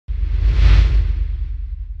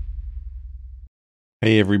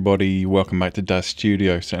Hey everybody, welcome back to Daz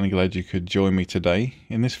Studio. Certainly glad you could join me today.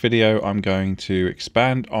 In this video I'm going to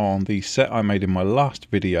expand on the set I made in my last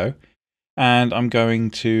video, and I'm going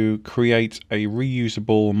to create a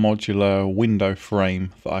reusable modular window frame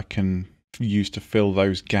that I can use to fill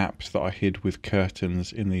those gaps that I hid with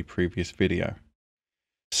curtains in the previous video.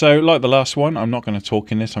 So like the last one, I'm not going to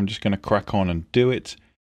talk in this, I'm just going to crack on and do it.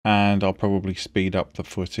 And I'll probably speed up the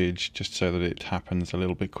footage just so that it happens a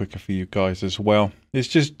little bit quicker for you guys as well. It's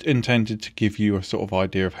just intended to give you a sort of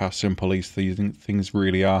idea of how simple these things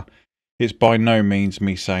really are. It's by no means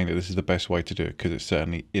me saying that this is the best way to do it, because it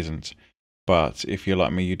certainly isn't. But if you're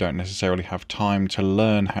like me, you don't necessarily have time to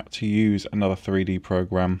learn how to use another 3D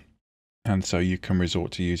program, and so you can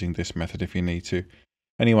resort to using this method if you need to.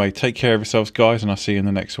 Anyway, take care of yourselves guys, and I'll see you in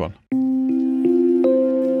the next one.